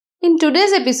In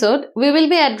today's episode, we will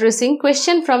be addressing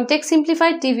question from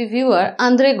TechSimplifiedTV viewer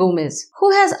Andre Gomez,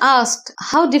 who has asked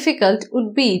how difficult it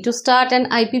would be to start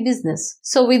an IP business.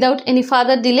 So without any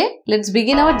further delay, let's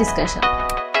begin our discussion.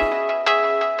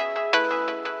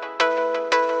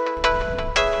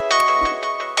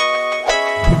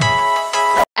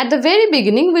 At the very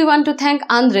beginning, we want to thank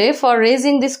Andre for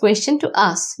raising this question to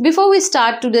us. Before we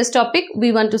start today's topic,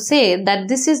 we want to say that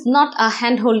this is not a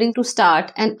hand-holding to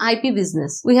start an IP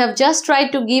business. We have just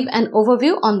tried to give an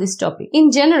overview on this topic.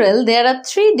 In general, there are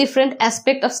three different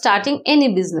aspects of starting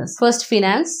any business. First,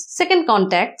 finance. Second,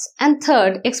 contacts. And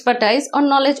third, expertise or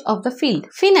knowledge of the field.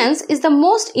 Finance is the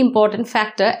most important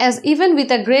factor, as even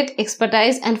with a great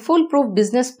expertise and foolproof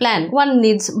business plan, one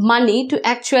needs money to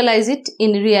actualize it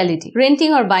in reality.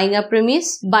 Renting or buying a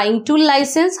premise, buying tool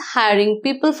license, hiring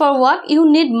people for work, you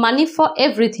need money for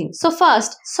everything. So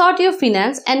first, sort your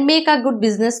finance and make a good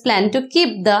business plan to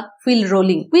keep the wheel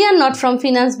rolling. We are not from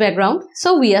finance background,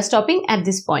 so we are stopping at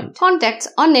this point. Contacts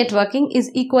or networking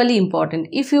is equally important.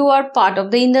 If you are part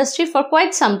of the industry for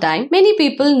quite some time, many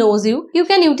people knows you. You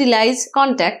can utilize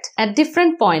contact at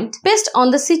different points based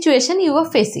on the situation you are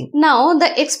facing. Now,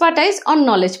 the expertise or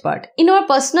knowledge part. In our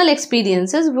personal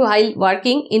experiences while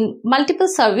working in multiple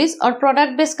service or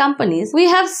product-based companies, we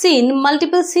have seen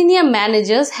multiple senior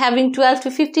managers having 12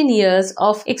 to 15 years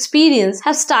of experience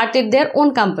have started their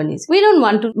own companies. We don't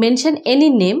want to mention any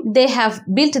name. They have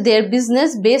built their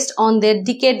business based on their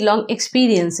decade-long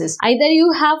experiences. Either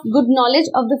you have good knowledge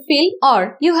of the field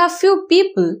or you have few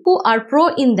people who are pro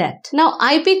in that. Now,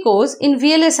 IP cores in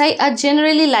VLSI are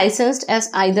generally licensed as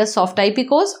either soft IP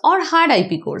cores or hard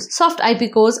IP cores. Soft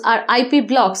IP cores are IP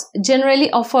blocks generally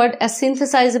offered as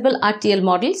synthesizable RTL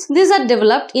models. These are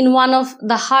developed in one of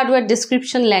the hardware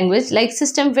description language like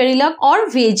System Verilog or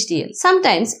VHDL.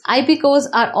 Sometimes IP cores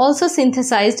are also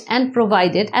synthesized and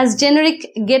provided as generic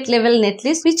gate-level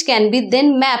netlist, which can be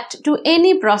then mapped to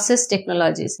any process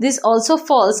technologies. This also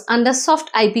falls under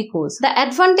soft IP cores. The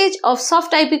advantage of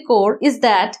soft IP core is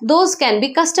that those can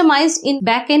be customized in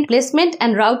back-end placement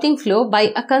and routing flow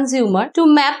by a consumer to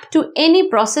map to any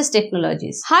process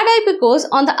technologies. Hard IP cores,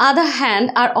 on the other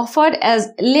hand, are offered as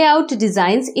layout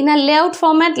designs in a layout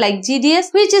format like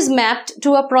GDS, which is mapped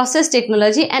to a process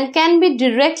technology and can be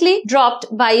directly dropped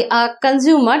by a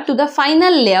consumer to the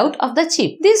final layout of the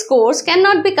chip. These cores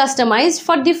cannot be customized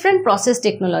for different process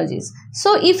technologies.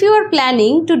 So if you are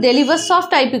planning to deliver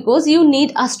soft IP cores, you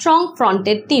need a strong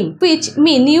front-end team, which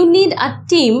means you need a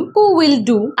team who will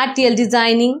do RTL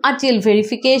designing, RTL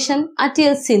verification,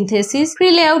 RTL synthesis,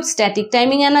 pre-layout static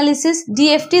timing analysis,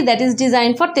 DFT, that is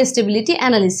designed for testability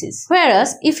analysis.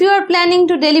 Whereas if you are planning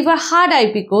to deliver hard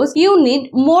IP cores, you need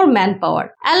more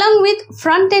manpower. Along with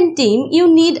front-end team, you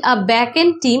need a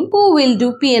back-end team who will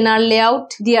do PNR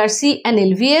layout, DRC and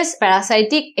LVS,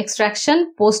 parasitic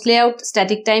extraction, post-layout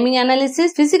static timing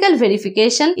analysis, physical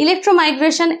verification,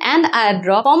 electromigration and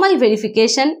airdrop, formal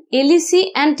verification, LEC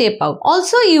and tape-out.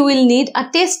 Also, you will need a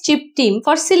test chip team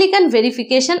for silicon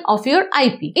verification of your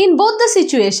IP. In both the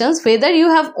situations, whether you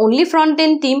have only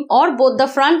front-end team or both the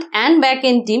front and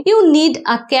back-end team, you need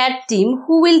a CAD team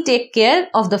who will take care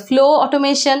of the flow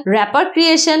automation, wrapper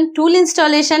creation, tool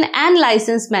installation and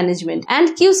license management, and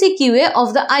QC/QA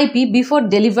of the IP before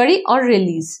delivery or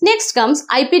release. Next comes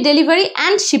IP delivery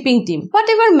and shipping team.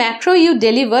 Whatever macro you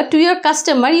deliver to your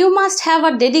customer, you must have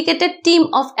a dedicated team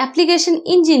of application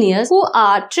engineers who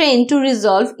are trained to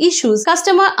resolve issues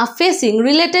customers are facing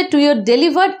related to your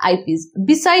delivered IPs.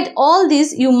 Beside all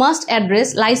this, you must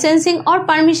address licensing or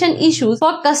permission issues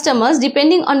for customers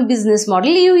depending on business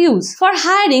model you use. For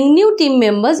hiring new team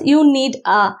members, you need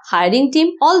a hiring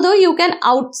team, although you can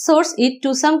outsource it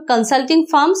to some consulting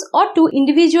firms or to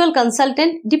individual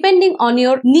consultant depending on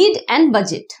your need and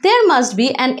budget. There must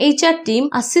be an HR team,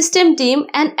 a system team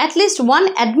and at least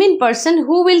one admin person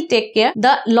who will take care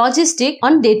the logistic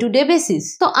on day-to-day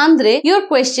basis. So Andre, your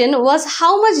question was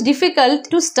how much difficult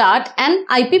to start an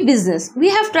IP business. We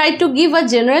have tried to give a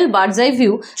general bird's eye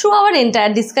view through our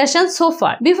entire discussion so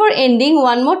far. Before ending,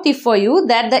 one more tip for you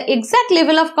that the exact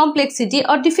level of complexity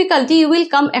or difficulty you will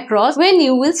come across when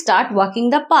you will start walking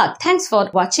the path. Thanks for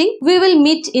watching. We will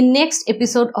meet in next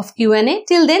episode of Q&A.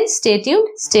 Till then, stay tuned,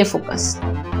 stay focused.